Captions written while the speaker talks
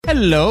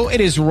Hello, it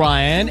is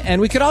Ryan,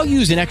 and we could all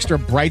use an extra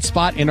bright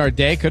spot in our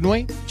day, couldn't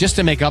we? Just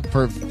to make up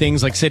for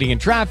things like sitting in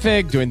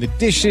traffic, doing the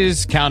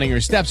dishes, counting your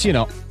steps, you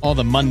know, all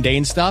the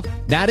mundane stuff.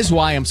 That is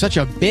why I'm such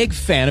a big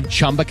fan of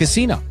Chumba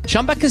Casino.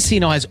 Chumba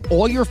Casino has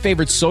all your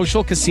favorite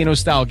social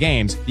casino-style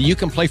games that you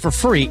can play for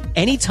free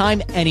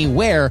anytime,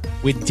 anywhere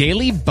with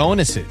daily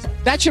bonuses.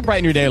 That should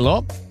brighten your day a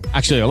little.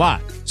 Actually, a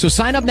lot. So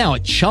sign up now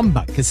at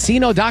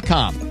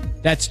ChumbaCasino.com.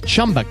 That's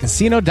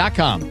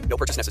ChumbaCasino.com. No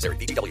purchase necessary.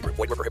 VGW Group.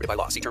 Void where prohibited by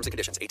law. See terms and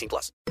conditions.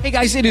 18+. Hey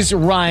guys, it is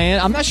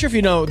Ryan. I'm not sure if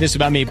you know this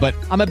about me, but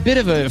I'm a bit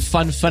of a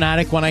fun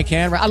fanatic when I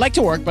can. I like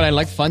to work, but I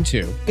like fun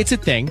too. It's a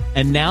thing.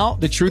 And now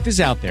the truth is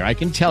out there. I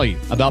can tell you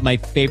about my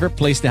favorite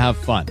place to have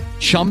fun.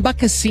 Chumba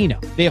Casino.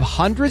 They have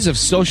hundreds of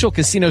social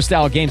casino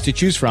style games to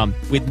choose from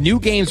with new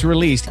games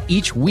released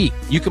each week.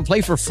 You can play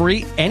for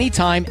free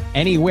anytime,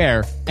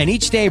 anywhere. And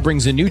each day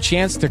brings a new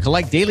chance to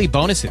collect daily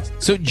bonuses.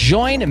 So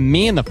join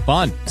me in the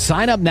fun.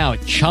 Sign up now at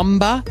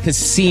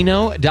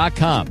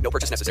ChumbaCasino.com. No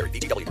purchase necessary.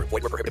 VGW Group.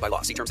 Void where prohibited by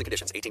law. See terms and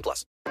conditions.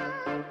 18+.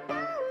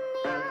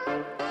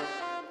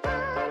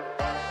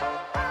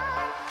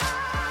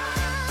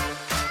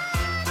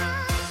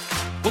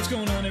 What's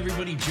going on,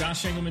 everybody?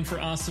 Josh Engelman for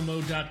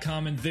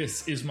Awesemo.com, and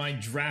this is my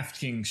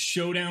DraftKings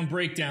Showdown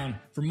Breakdown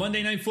for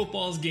Monday Night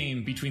Football's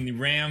game between the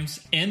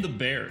Rams and the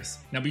Bears.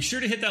 Now be sure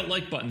to hit that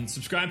like button,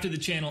 subscribe to the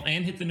channel,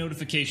 and hit the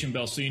notification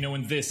bell so you know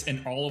when this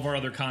and all of our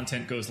other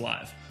content goes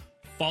live.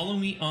 Follow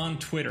me on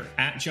Twitter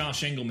at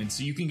Josh Engelman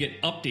so you can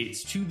get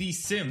updates to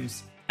these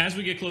sims as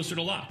we get closer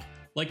to lock.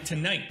 Like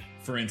tonight,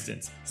 for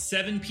instance,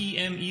 7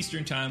 p.m.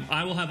 Eastern Time,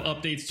 I will have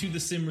updates to the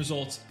sim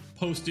results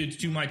posted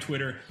to my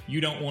Twitter.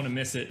 You don't want to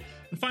miss it.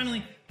 And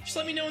finally, just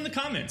let me know in the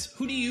comments.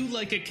 Who do you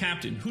like at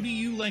captain? Who do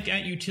you like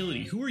at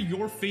utility? Who are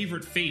your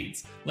favorite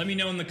fades? Let me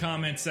know in the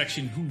comments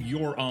section who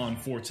you're on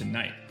for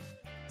tonight.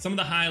 Some of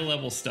the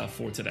high-level stuff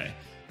for today.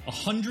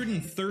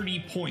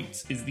 130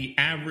 points is the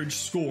average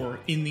score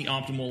in the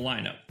optimal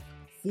lineup.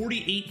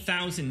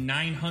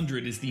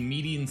 48,900 is the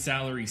median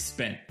salary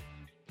spent.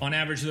 On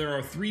average, there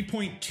are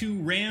 3.2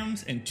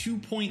 Rams and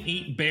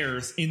 2.8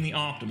 Bears in the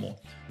optimal.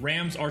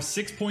 Rams are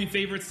 6-point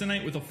favorites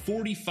tonight with a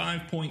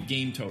 45-point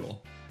game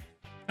total.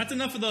 That's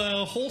enough of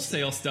the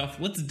wholesale stuff.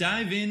 Let's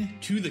dive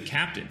into the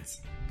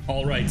captains.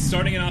 All right,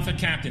 starting it off at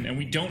captain, and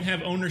we don't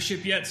have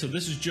ownership yet, so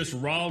this is just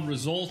raw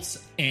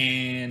results,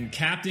 and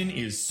captain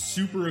is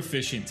super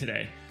efficient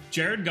today.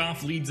 Jared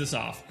Goff leads us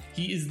off.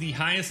 He is the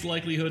highest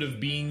likelihood of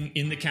being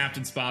in the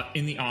captain spot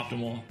in the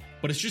optimal,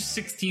 but it's just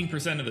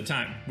 16% of the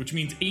time, which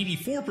means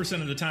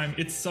 84% of the time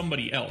it's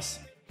somebody else.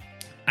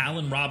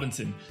 Allen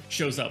Robinson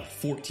shows up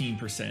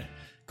 14%.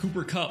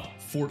 Cooper Kupp,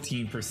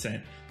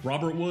 14%.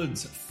 Robert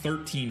Woods,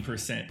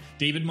 13%.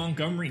 David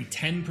Montgomery,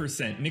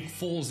 10%. Nick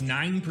Foles,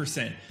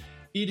 9%.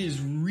 It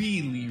is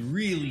really,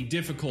 really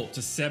difficult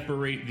to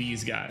separate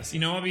these guys.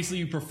 You know, obviously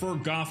you prefer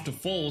Goff to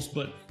Foles,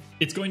 but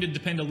it's going to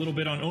depend a little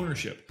bit on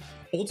ownership.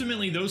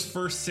 Ultimately, those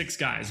first 6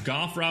 guys,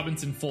 Goff,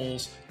 Robinson,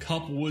 Foles,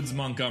 Kupp, Woods,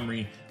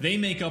 Montgomery, they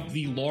make up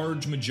the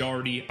large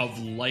majority of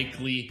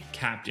likely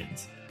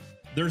captains.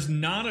 There's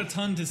not a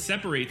ton to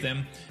separate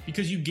them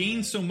because you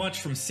gain so much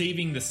from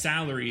saving the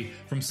salary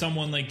from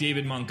someone like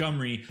David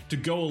Montgomery to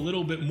go a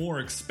little bit more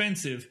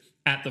expensive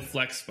at the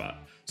flex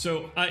spot.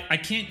 So I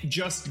can't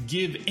just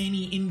give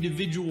any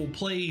individual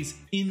plays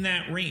in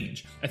that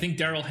range. I think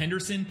Darrell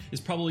Henderson is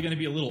probably going to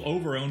be a little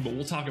over-owned, but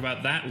we'll talk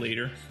about that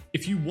later.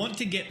 If you want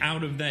to get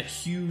out of that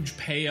huge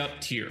pay-up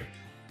tier,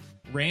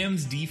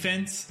 Rams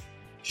defense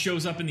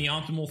shows up in the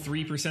optimal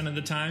 3% of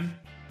the time.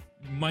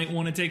 Might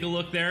want to take a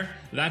look there.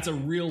 That's a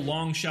real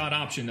long shot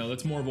option, though.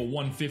 That's more of a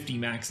 150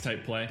 max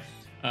type play.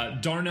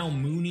 Darnell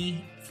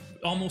Mooney,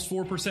 almost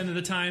 4% of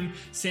the time.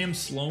 Sam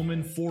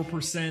Sloman,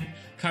 4%.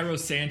 Cairo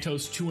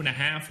Santos,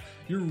 2.5%.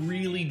 You're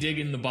really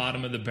digging the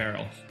bottom of the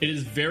barrel. It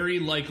is very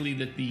likely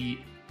that the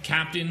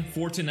captain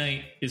for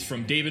tonight is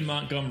from David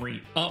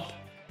Montgomery up.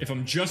 If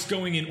I'm just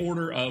going in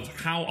order of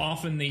how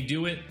often they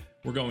do it,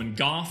 we're going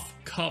Goff,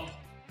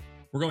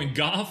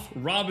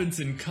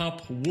 Robinson,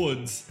 Kupp,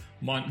 Woods,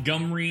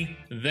 Montgomery,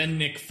 then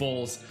Nick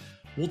Foles.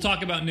 We'll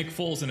talk about Nick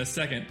Foles in a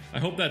second. I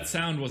hope that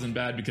sound wasn't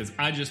bad because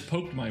I just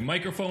poked my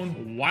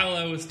microphone while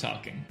I was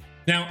talking.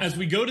 Now, as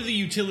we go to the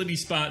utility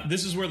spot,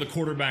 this is where the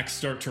quarterbacks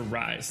start to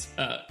rise.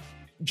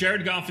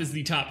 Jared Goff is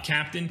the top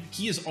captain.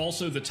 He is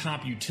also the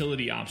top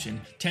utility option.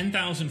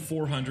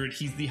 10,400.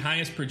 He's the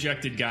highest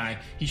projected guy.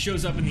 He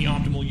shows up in the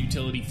optimal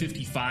utility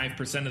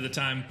 55% of the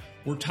time.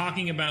 We're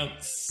talking about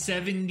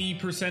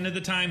 70% of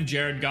the time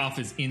Jared Goff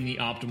is in the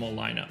optimal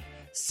lineup.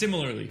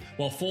 Similarly,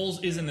 while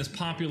Foles isn't as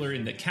popular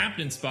in the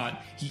captain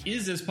spot, he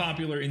is as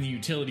popular in the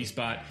utility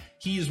spot.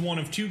 He is one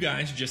of 2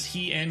 guys, just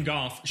he and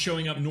Goff,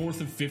 showing up north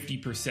of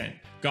 50%.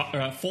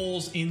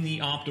 Foles in the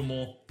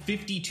optimal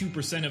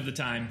 52% of the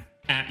time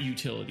at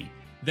utility.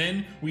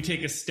 Then we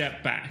take a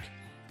step back.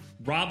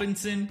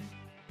 Robinson,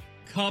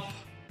 Kupp,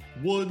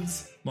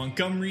 Woods,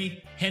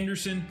 Montgomery,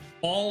 Henderson,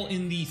 all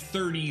in the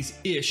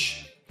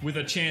 30s-ish with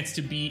a chance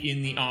to be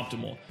in the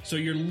optimal. So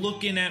you're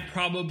looking at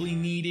probably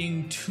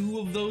needing 2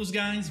 of those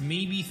guys,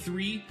 maybe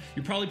 3.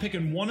 You're probably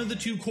picking one of the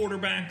 2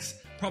 quarterbacks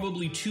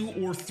probably 2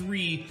 or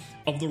 3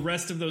 of the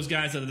rest of those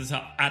guys at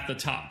the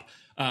top.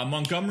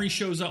 Montgomery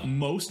shows up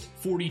most,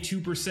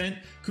 42%.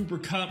 Cooper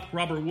Kupp,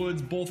 Robert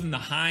Woods, both in the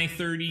high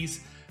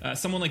 30s.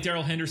 Someone like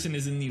Darrell Henderson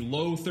is in the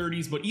low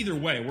 30s, but either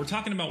way, we're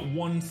talking about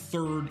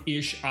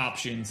 1/3-ish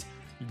options.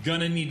 You're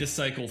gonna need to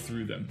cycle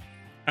through them.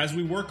 As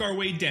we work our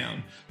way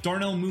down,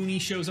 Darnell Mooney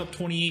shows up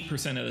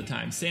 28% of the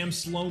time. Sam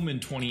Sloman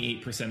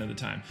 28% of the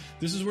time.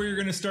 This is where you're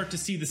going to start to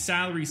see the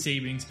salary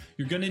savings.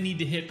 You're going to need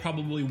to hit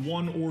probably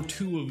 1 or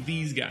 2 of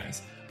these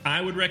guys.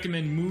 I would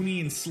recommend Mooney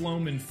and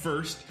Sloman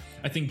first.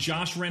 I think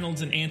Josh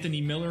Reynolds and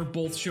Anthony Miller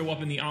both show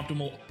up in the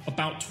optimal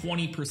about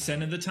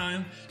 20% of the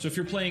time. So if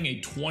you're playing a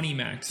 20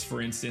 max, for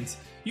instance,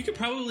 you could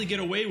probably get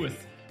away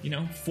with,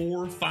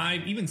 4,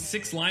 5, even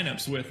 6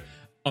 lineups with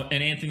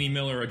an Anthony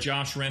Miller, a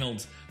Josh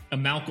Reynolds, a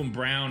Malcolm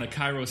Brown, a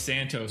Cairo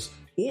Santos,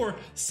 or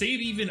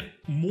save even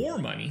more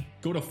money,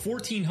 go to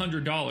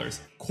 $1,400.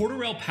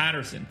 Cordarrelle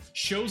Patterson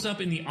shows up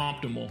in the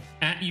optimal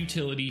at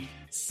utility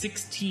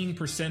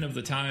 16% of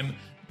the time.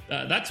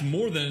 That's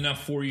more than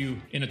enough for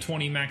you in a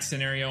 20 max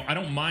scenario. I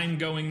don't mind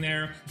going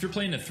there. If you're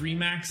playing a 3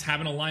 max,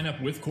 having a lineup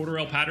with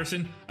Cordarrelle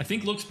Patterson, I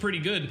think looks pretty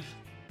good.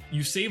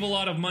 You save a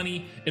lot of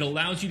money. It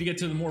allows you to get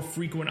to the more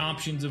frequent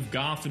options of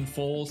Goff and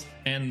Foles,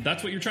 and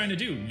that's what you're trying to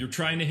do. You're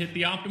trying to hit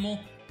the optimal.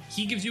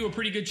 He gives you a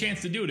pretty good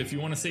chance to do it if you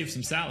want to save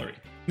some salary.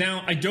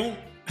 Now, I don't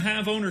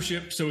have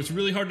ownership, so it's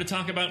really hard to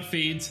talk about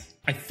fades.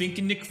 I think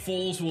Nick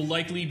Foles will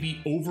likely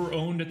be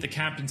over-owned at the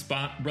captain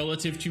spot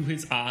relative to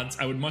his odds.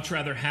 I would much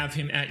rather have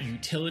him at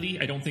utility.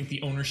 I don't think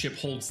the ownership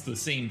holds the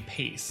same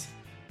pace.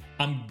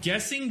 I'm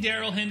guessing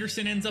Darrell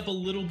Henderson ends up a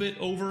little bit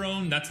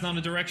over-owned. That's not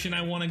a direction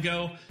I want to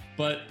go.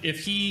 But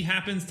if he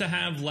happens to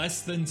have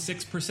less than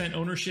 6%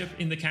 ownership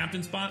in the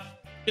captain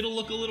spot, it'll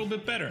look a little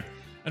bit better.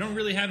 I don't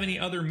really have any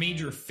other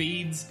major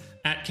fades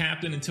at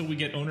captain until we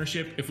get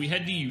ownership. If we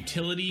head to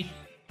utility,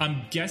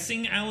 I'm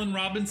guessing Allen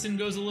Robinson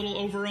goes a little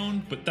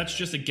over-owned, but that's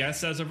just a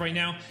guess as of right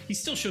now. He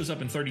still shows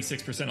up in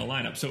 36% of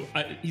lineup, so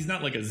he's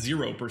not like a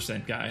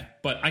 0% guy,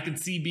 but I can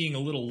see being a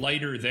little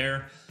lighter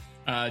there.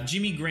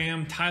 Jimmy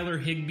Graham, Tyler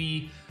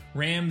Higbee,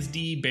 Rams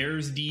D,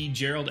 Bears D,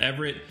 Gerald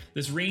Everett.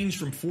 This range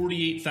from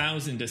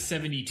 48,000 to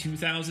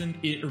 72,000,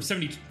 or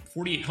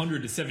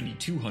 4,800 to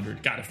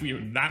 7,200. God, if we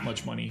had that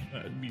much money,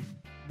 we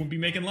wouldn't be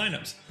making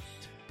lineups.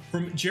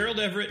 From Gerald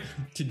Everett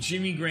to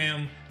Jimmy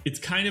Graham, it's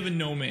kind of a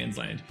no man's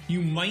land.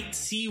 You might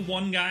see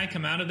one guy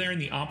come out of there in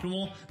the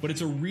optimal, but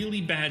it's a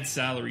really bad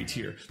salary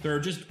tier. There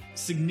are just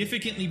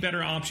significantly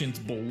better options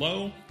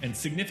below and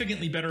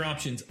significantly better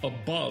options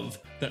above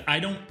that I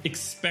don't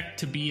expect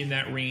to be in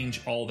that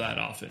range all that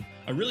often.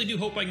 I really do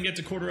hope I can get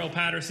to Cordarrelle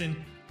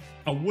Patterson.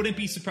 I wouldn't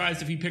be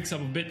surprised if he picks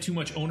up a bit too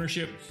much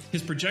ownership.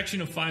 His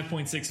projection of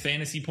 5.6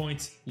 fantasy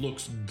points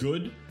looks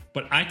good,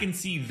 but I can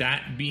see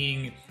that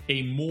being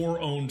a more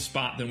owned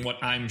spot than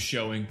what I'm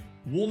showing.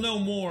 We'll know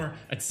more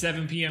at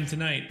 7 p.m.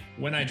 tonight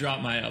when I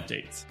drop my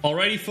updates.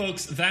 Alrighty,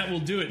 folks, that will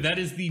do it. That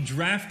is the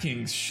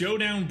DraftKings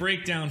Showdown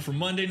Breakdown for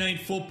Monday Night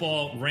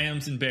Football,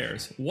 Rams and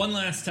Bears. One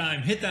last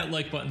time, hit that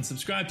like button,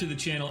 subscribe to the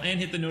channel, and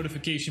hit the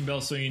notification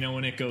bell so you know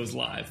when it goes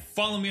live.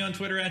 Follow me on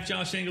Twitter at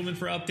Josh Engelman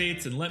for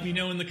updates, and let me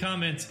know in the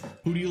comments,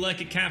 who do you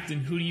like at captain,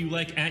 who do you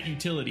like at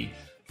utility?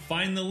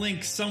 Find the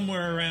link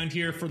somewhere around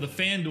here for the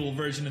FanDuel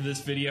version of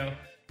this video.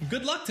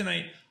 Good luck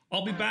tonight.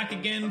 I'll be back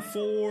again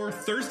for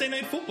Thursday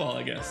Night Football,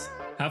 I guess.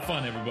 Have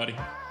fun, everybody.